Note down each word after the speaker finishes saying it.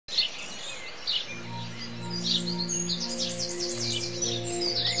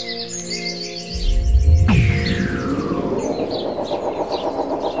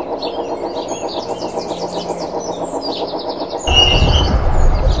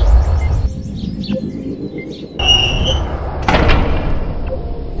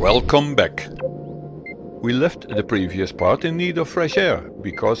Welcome back. We left the previous part in need of fresh air,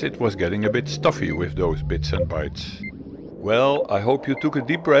 because it was getting a bit stuffy with those bits and bytes. Well, I hope you took a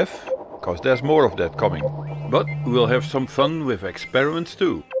deep breath, cause there's more of that coming. But we'll have some fun with experiments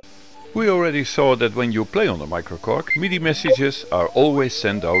too. We already saw that when you play on the MicroKorg, MIDI messages are always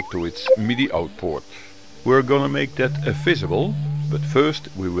sent out to its MIDI-OX port. We're gonna make that visible, but first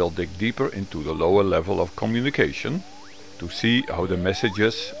we will dig deeper into the lower level of communication to see how the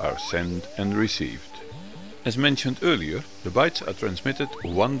messages are sent and received. As mentioned earlier, the bytes are transmitted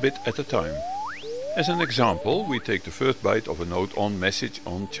one bit at a time. As an example, we take the first byte of a note on message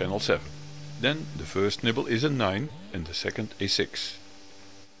on channel 7. Then the first nibble is a 9 and the second a 6.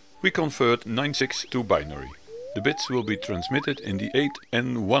 We convert 9/6 to binary. The bits will be transmitted in the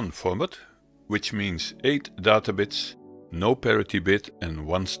 8N1 format, which means 8 data bits, no parity bit and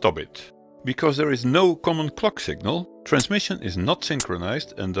 1 stop bit. Because there is no common clock signal, transmission is not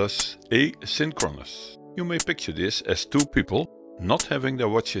synchronized and thus asynchronous. You may picture this as two people not having their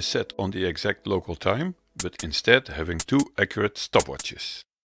watches set on the exact local time, but instead having two accurate stopwatches.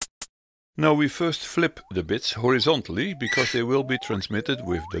 Now we first flip the bits horizontally because they will be transmitted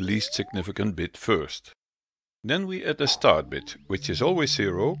with the least significant bit first. Then we add a start bit, which is always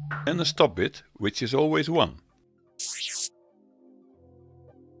 0, and a stop bit, which is always 1.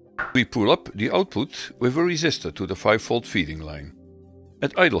 We pull up the output with a resistor to the 5V feeding line.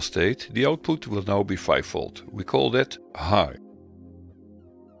 At idle state, the output will now be 5V. We call that high.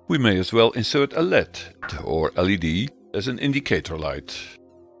 We may as well insert a LED or LED as an indicator light.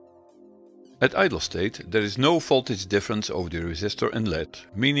 At idle state, there is no voltage difference over the resistor and LED,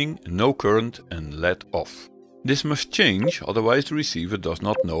 meaning no current and LED off. This must change, otherwise the receiver does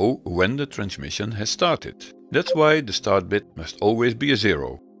not know when the transmission has started. That's why the start bit must always be a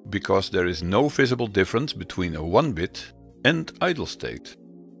 0, because there is no visible difference between a 1 bit and idle state.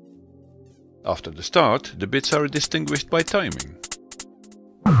 After the start, the bits are distinguished by timing.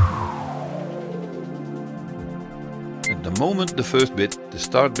 At the moment the first bit, the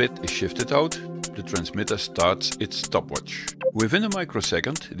start bit, is shifted out, the transmitter starts its stopwatch. Within a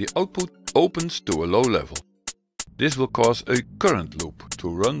microsecond, the output opens to a low level. This will cause a current loop to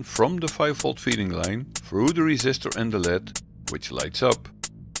run from the 5V feeding line through the resistor and the LED, which lights up,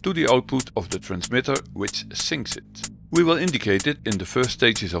 to the output of the transmitter, which syncs it. We will indicate it in the first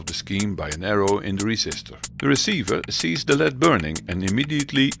stages of the scheme by an arrow in the resistor. The receiver sees the LED burning and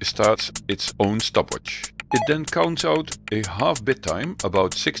immediately starts its own stopwatch. It then counts out a half bit time,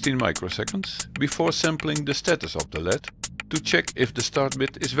 about 16 microseconds, before sampling the status of the LED to check if the start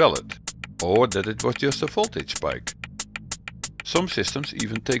bit is valid, or that it was just a voltage spike. Some systems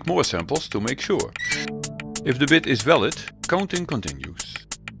even take more samples to make sure. If the bit is valid, counting continues.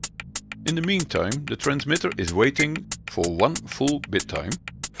 In the meantime, the transmitter is waiting for one full bit time,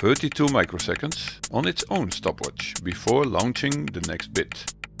 32 microseconds, on its own stopwatch before launching the next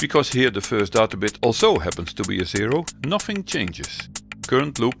bit. Because here the first data bit also happens to be a 0, nothing changes.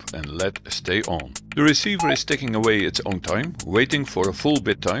 Current loop and LED stay on. The receiver is ticking away its own time, waiting for a full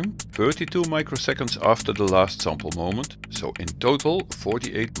bit time, 32 microseconds after the last sample moment, so in total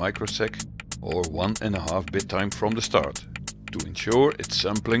 48 microsec or 1.5 bit time from the start, to ensure it's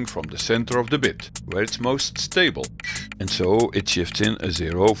sampling from the center of the bit, where it's most stable, and so it shifts in a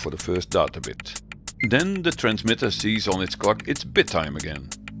 0 for the first data bit. Then the transmitter sees on its clock its bit time again,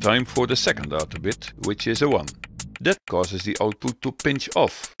 time for the second data bit, which is a 1. That causes the output to pinch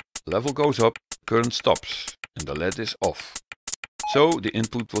off, level goes up, current stops, and the LED is off. So the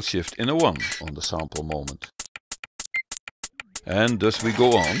input will shift in a 1 on the sample moment. And thus we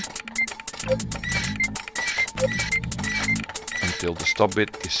go on until the stop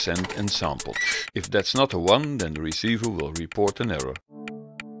bit is sent and sampled. If that's not a 1, then the receiver will report an error.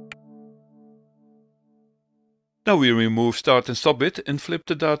 Now we remove start and stop bit and flip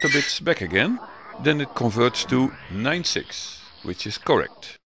the data bits back again. Then it converts to 9/6, which is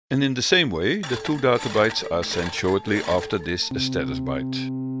correct. And in the same way, the two data bytes are sent shortly after this status byte.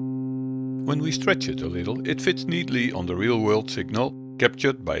 When we stretch it a little, it fits neatly on the real-world signal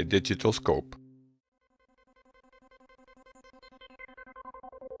captured by a digital scope.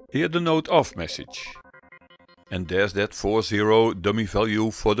 Here the note off message. And there's that 40 dummy value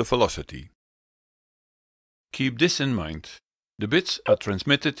for the velocity. Keep this in mind. The bits are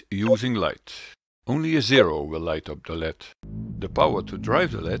transmitted using light. Only a 0 will light up the LED. The power to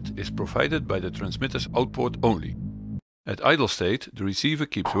drive the LED is provided by the transmitter's output only. At idle state, the receiver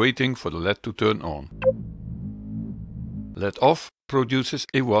keeps waiting for the LED to turn on. LED off produces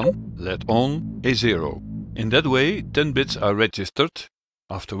a 1, LED on a 0. In that way, 10 bits are registered,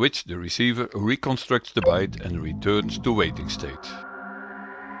 after which the receiver reconstructs the byte and returns to waiting state.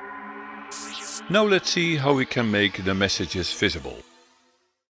 Now let's see how we can make the messages visible.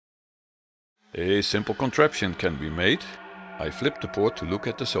 A simple contraption can be made. I flip the port to look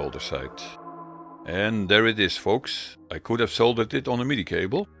at the solder side. And there it is, folks. I could have soldered it on a MIDI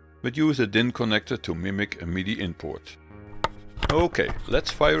cable, but use a DIN connector to mimic a MIDI import. Okay,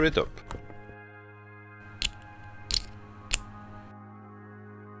 let's fire it up.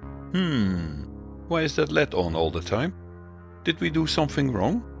 Why is that LED on all the time? Did we do something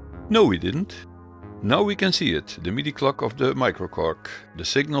wrong? No, we didn't. Now we can see it, the MIDI clock of the MicroKorg, the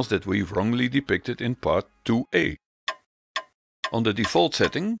signals that we've wrongly depicted in part 2a. On the default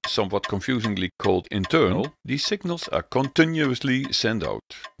setting, somewhat confusingly called internal, these signals are continuously sent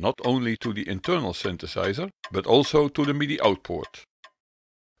out, not only to the internal synthesizer, but also to the MIDI output.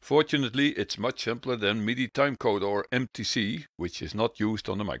 Fortunately, it's much simpler than MIDI timecode or MTC, which is not used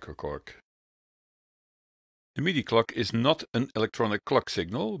on the MicroKorg. The MIDI clock is not an electronic clock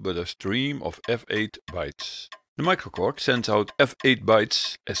signal, but a stream of F8 bytes. The MicroKorg sends out F8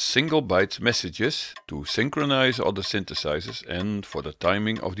 bytes as single byte messages to synchronize other synthesizers and for the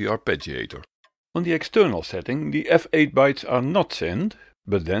timing of the arpeggiator. On the external setting, the F8 bytes are not sent,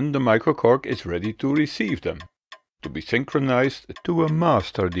 but then the MicroKorg is ready to receive them, to be synchronized to a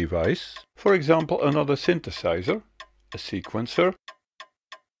master device, for example another synthesizer, a sequencer,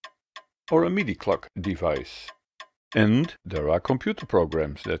 or a MIDI clock device. And there are computer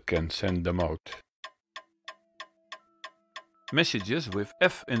programs that can send them out. Messages with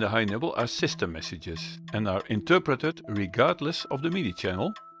F in the high nibble are system messages and are interpreted regardless of the MIDI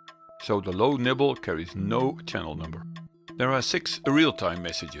channel, so the low nibble carries no channel number. There are 6 real-time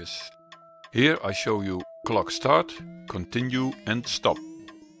messages. Here I show you clock start, continue and stop.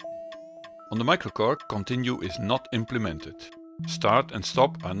 On the MicroKorg, continue is not implemented. Start and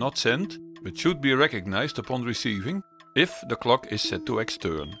stop are not sent, but should be recognized upon receiving if the clock is set to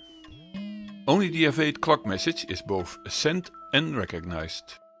extern. Only the F8 clock message is both sent and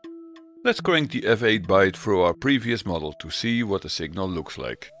recognized. Let's crank the F8 byte through our previous model to see what the signal looks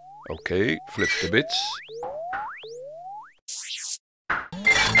like. Okay, flip the bits.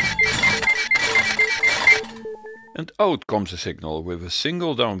 And out comes a signal with a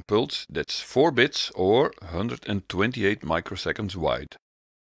single down pulse that's 4 bits or 128 microseconds wide.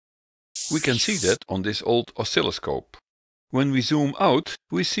 We can see that on this old oscilloscope. When we zoom out,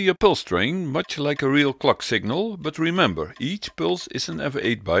 we see a pulse train, much like a real clock signal, but remember, each pulse is an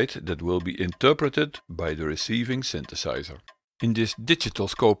F8 byte that will be interpreted by the receiving synthesizer. In this digital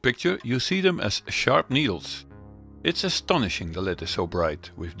scope picture, you see them as sharp needles. It's astonishing the LED is so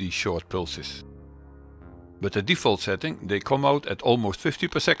bright with these short pulses. But the default setting, they come out at almost 50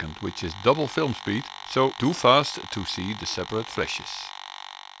 per second, which is double film speed, so too fast to see the separate flashes.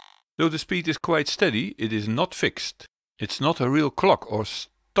 Though the speed is quite steady, it is not fixed. It's not a real clock or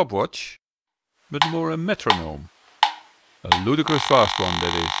stopwatch, but more a metronome. A ludicrous fast one,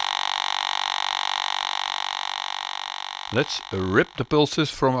 that is. Let's rip the pulses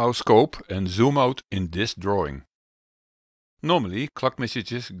from our scope and zoom out in this drawing. Normally, clock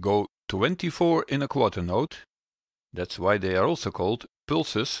messages go 24 in a quarter note. That's why they are also called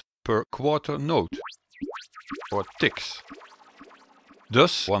pulses per quarter note, or ticks.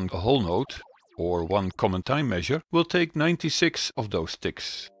 Thus, one whole note, or one common time measure, will take 96 of those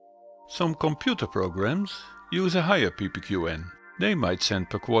ticks. Some computer programs use a higher PPQN. They might send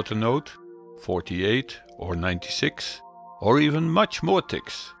per quarter note 48 or 96, or even much more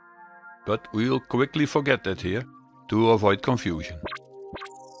ticks. But we'll quickly forget that here, to avoid confusion.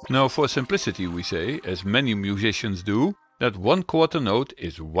 Now for simplicity we say, as many musicians do, that 1 quarter note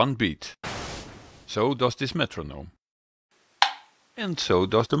is 1 beat. So does this metronome. And so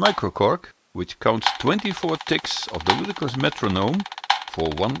does the MicroKorg, which counts 24 ticks of the ludicrous metronome for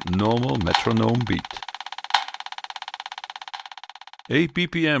 1 normal metronome beat. A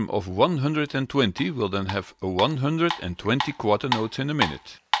BPM of 120 will then have 120 quarter notes in a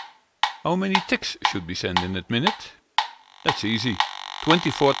minute. How many ticks should be sent in a minute? That's easy,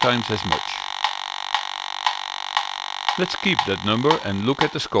 24 times as much. Let's keep that number and look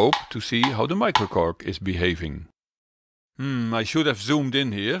at the scope to see how the MicroKorg is behaving. I should have zoomed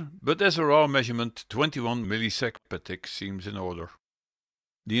in here, but as a raw measurement 21 millisec per tick seems in order.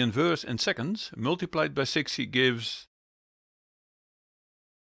 The inverse in seconds multiplied by 60 gives...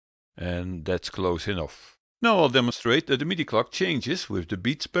 and that's close enough. Now I'll demonstrate that the MIDI clock changes with the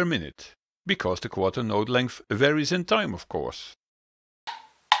beats per minute, because the quarter note length varies in time, of course.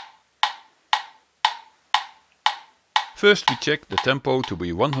 First we check the tempo to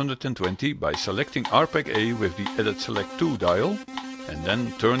be 120 by selecting arpeg A with the Edit Select 2 dial and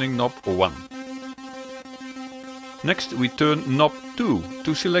then turning knob 1. Next we turn knob 2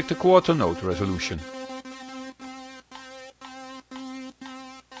 to select a quarter note resolution.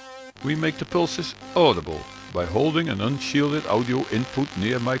 We make the pulses audible by holding an unshielded audio input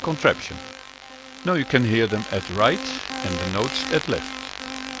near my contraption. Now you can hear them at right and the notes at left.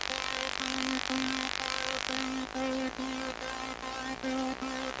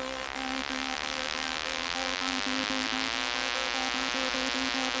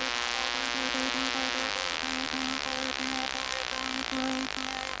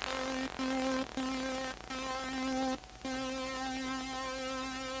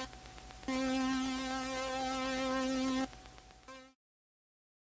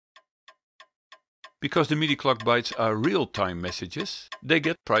 Because the MIDI clock bytes are real-time messages, they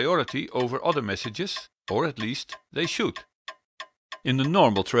get priority over other messages, or at least they should. In the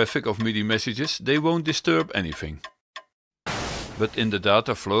normal traffic of MIDI messages, they won't disturb anything. But in the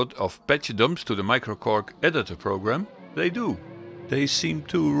data flood of patch dumps to the MicroKorg editor program, they do. They seem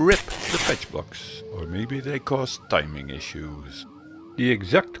to rip the patch blocks, or maybe they cause timing issues. The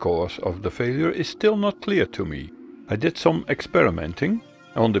exact cause of the failure is still not clear to me. I did some experimenting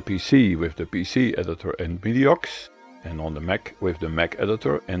on the PC with the PC editor and MIDI-OX, and on the Mac with the Mac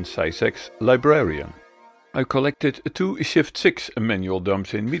editor and SysX librarian. I collected 2 Shift-6 manual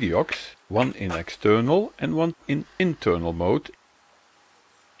dumps in MIDI-OX, one in external and one in internal mode,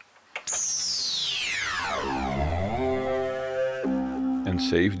 and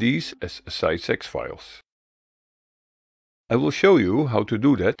save these as SysX files. I will show you how to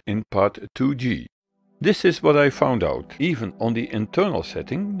do that in part 2G. This is what I found out. Even on the internal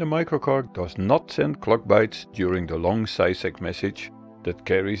setting, the MicroKorg does not send clock bytes during the long SysX message that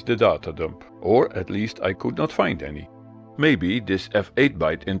carries the data dump, or at least I could not find any. Maybe this F8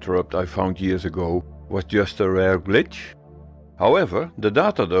 byte interrupt I found years ago was just a rare glitch. However, the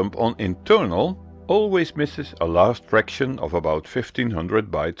data dump on internal always misses a last fraction of about 1500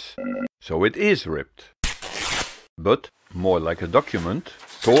 bytes, so it is ripped. But more like a document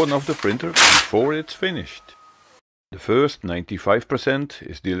torn off the printer before it's finished. The first 95%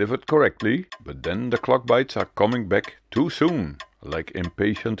 is delivered correctly, but then the clock bytes are coming back too soon, like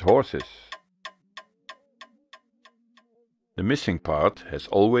impatient horses. The missing part has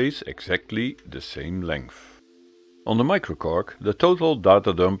always exactly the same length. On the MicroKorg, the total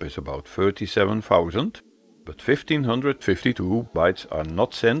data dump is about 37,000, but 1552 bytes are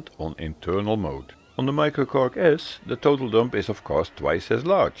not sent on internal mode. On the MicroKorg S, the total dump is of course twice as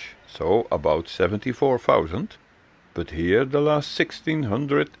large, so about 74,000, but here the last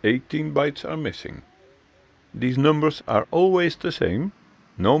 1618 bytes are missing. These numbers are always the same,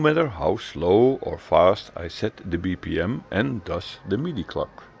 no matter how slow or fast I set the BPM and thus the MIDI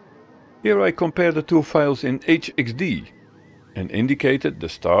clock. Here I compare the two files in HXD and indicated the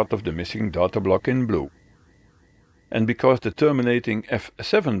start of the missing data block in blue. And because the terminating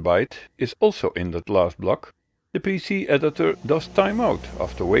F7 byte is also in that last block, the PC editor does timeout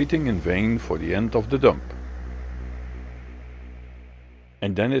after waiting in vain for the end of the dump.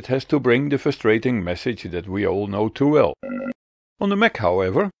 And then it has to bring the frustrating message that we all know too well. On the Mac,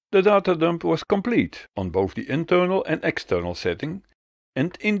 however, the data dump was complete on both the internal and external setting,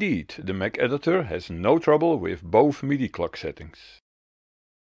 and indeed the Mac editor has no trouble with both MIDI clock settings.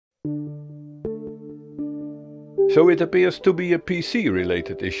 So it appears to be a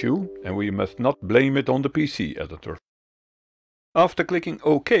PC-related issue, and we must not blame it on the PC editor. After clicking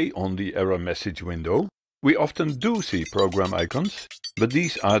OK on the error message window, we often do see program icons, but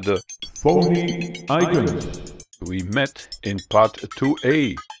these are the phony icons we met in part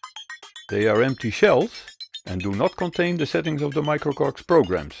 2A. They are empty shells and do not contain the settings of the MicroKorg's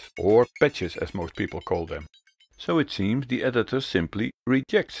programs, or patches as most people call them. So it seems the editor simply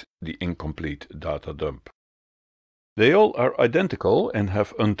rejects the incomplete data dump. They all are identical and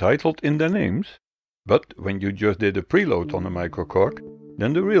have untitled in their names, but when you just did a preload on a MicroKorg,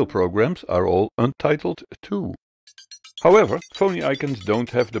 then the real programs are all untitled too. However, phony icons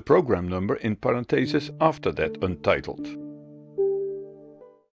don't have the program number in parentheses after that untitled.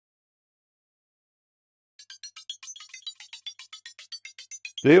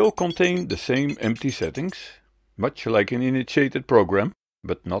 They all contain the same empty settings, much like an initiated program,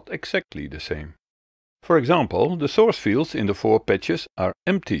 but not exactly the same. For example, the source fields in the 4 patches are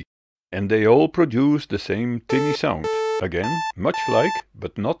empty, and they all produce the same tinny sound, again much like,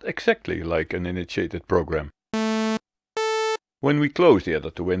 but not exactly like an initiated program. When we close the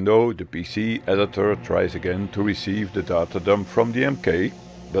editor window, the PC editor tries again to receive the data dump from the MK,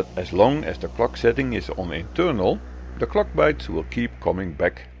 but as long as the clock setting is on internal, the clock bytes will keep coming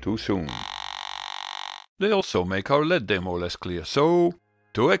back too soon. They also make our LED demo less clear, so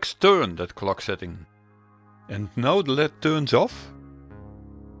to extern that clock setting. And now the LED turns off?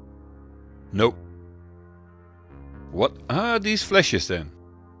 No. What are these flashes then?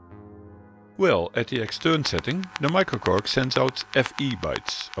 Well, at the extern setting, the MicroKorg sends out FE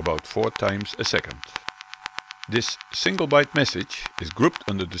bytes, about 4 times a second. This single byte message is grouped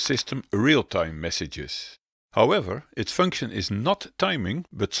under the system real-time messages. However, its function is not timing,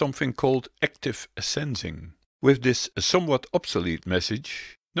 but something called active sensing. With this somewhat obsolete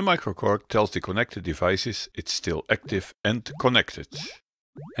message, the MicroKorg tells the connected devices it's still active and connected.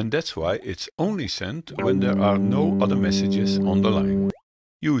 And that's why it's only sent when there are no other messages on the line.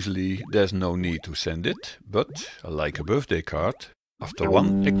 Usually there's no need to send it, but, like a birthday card, after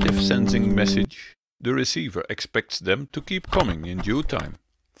one active sensing message, the receiver expects them to keep coming in due time,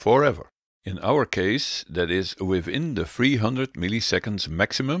 forever. In our case, that is within the 300 milliseconds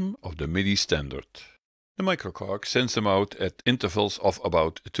maximum of the MIDI standard. The MicroKorg sends them out at intervals of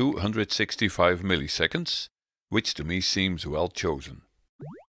about 265 milliseconds, which to me seems well chosen.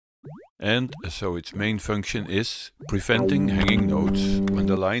 And so its main function is preventing hanging notes when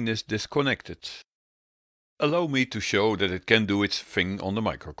the line is disconnected. Allow me to show that it can do its thing on the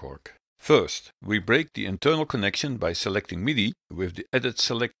MicroKorg. First, we break the internal connection by selecting MIDI with the Edit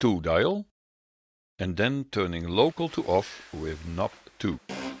Select 2 dial, and then turning local to off with knob 2.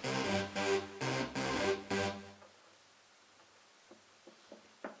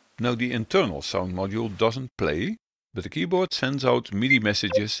 Now the internal sound module doesn't play, but the keyboard sends out MIDI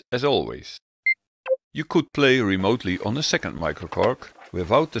messages as always. You could play remotely on a second MicroKorg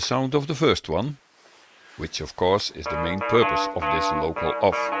without the sound of the first one, which of course is the main purpose of this local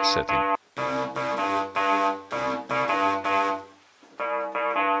off setting.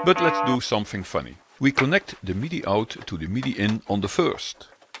 But let's do something funny. We connect the MIDI out to the MIDI in on the first,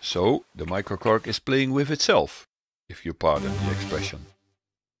 so the MicroKorg is playing with itself, if you pardon the expression.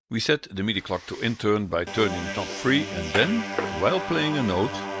 We set the MIDI clock to intern by turning knob 3 and then, while playing a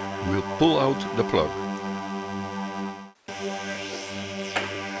note, we'll pull out the plug.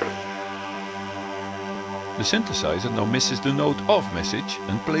 The synthesizer now misses the note off message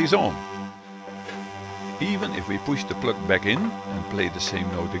and plays on. Even if we push the plug back in and play the same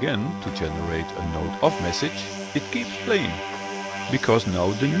note again to generate a note off message, it keeps playing, because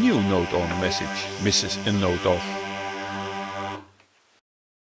now the new note on message misses a note off.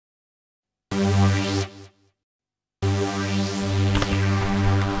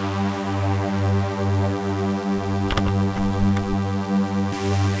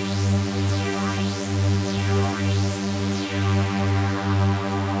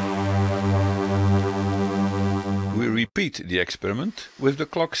 Repeat the experiment with the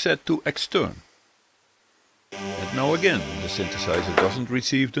clock set to extern. And now again the synthesizer doesn't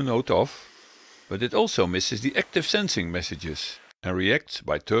receive the note off, but it also misses the active sensing messages and reacts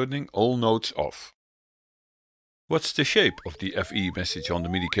by turning all notes off. What's the shape of the FE message on the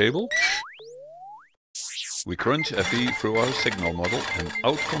MIDI cable? We crunch FE through our signal model and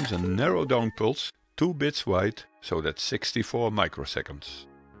out comes a narrow down pulse 2 bits wide, so that's 64 microseconds.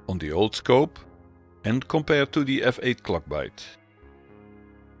 On the old scope, and compared to the F8 clock byte.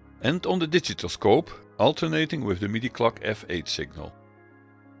 And on the digital scope, alternating with the MIDI clock F8 signal.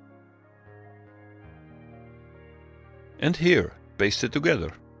 And here, pasted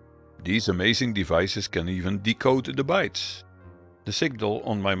together. These amazing devices can even decode the bytes. The signal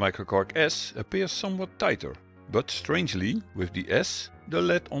on my MicroKorg S appears somewhat tighter, but strangely, with the S, the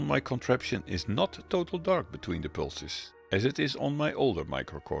LED on my contraption is not total dark between the pulses, as it is on my older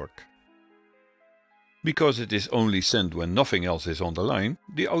MicroKorg. Because it is only sent when nothing else is on the line,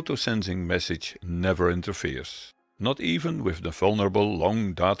 the auto-sensing message never interferes, not even with the vulnerable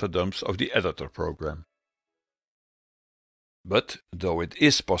long data dumps of the editor program. But, though it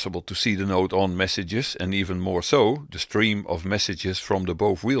is possible to see the note on messages and even more so, the stream of messages from the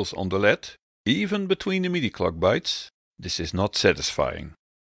both wheels on the LED, even between the MIDI clock bytes, this is not satisfying.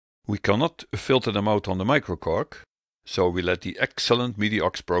 We cannot filter them out on the MicroKorg, so we let the excellent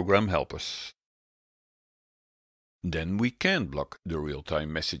MIDI-OX program help us. Then we can block the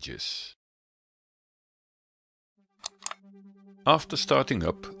real-time messages. After starting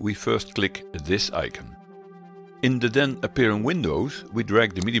up, we first click this icon. In the then appearing windows, we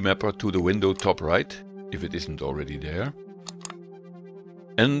drag the MIDI mapper to the window top right, if it isn't already there,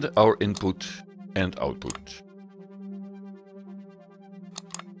 and our input and output.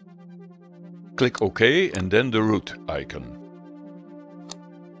 Click OK and then the root icon.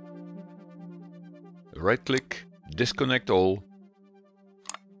 Right-click, disconnect all,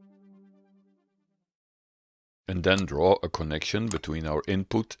 and then draw a connection between our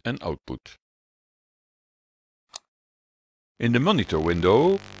input and output. In the monitor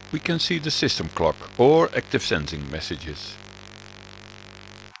window, we can see the system clock or active sensing messages.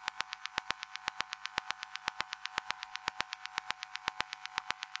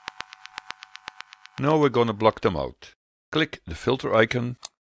 Now we're gonna block them out. Click the filter icon,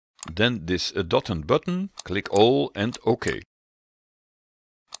 then this dotted button, click all and OK.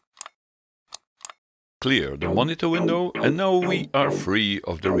 Clear the monitor window and now we are free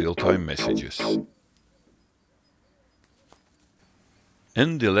of the real-time messages.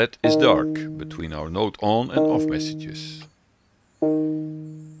 And the LED is dark between our note on and off messages.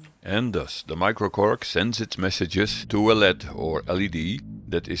 And thus the MicroKorg sends its messages to a LED or LED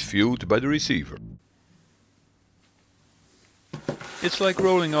that is viewed by the receiver. It's like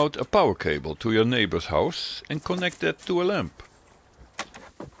rolling out a power cable to your neighbor's house and connect that to a lamp,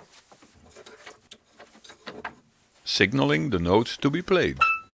 signaling the notes to be played.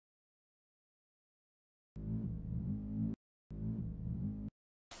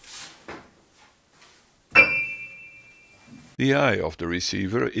 The eye of the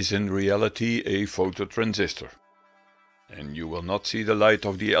receiver is in reality a phototransistor, and you will not see the light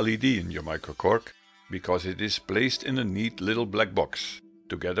of the LED in your MicroKorg because it is placed in a neat little black box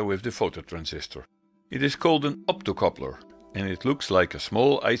together with the phototransistor. It is called an optocoupler and it looks like a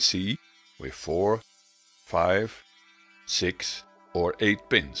small IC with 4, 5, 6 or 8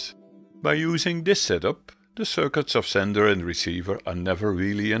 pins. By using this setup, the circuits of sender and receiver are never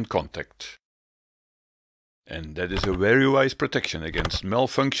really in contact. And that is a very wise protection against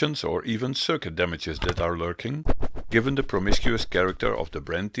malfunctions or even circuit damages that are lurking, given the promiscuous character of the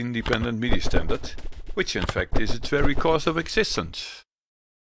brand-independent MIDI standard, which in fact is its very cause of existence.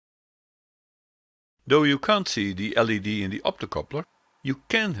 Though you can't see the LED in the optocoupler, you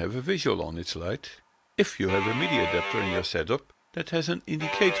can have a visual on its light if you have a MIDI adapter in your setup that has an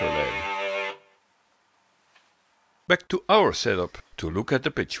indicator lag. Back to our setup to look at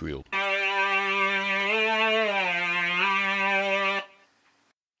the pitch wheel.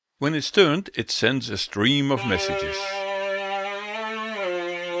 When it's turned, it sends a stream of messages.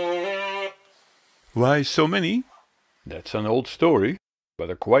 Why so many? That's an old story,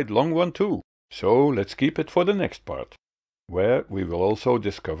 but a quite long one too. So let's keep it for the next part, where we will also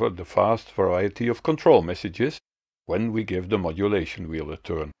discover the vast variety of control messages when we give the modulation wheel a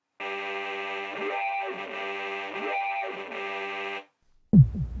turn.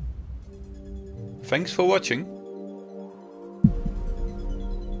 Thanks for watching.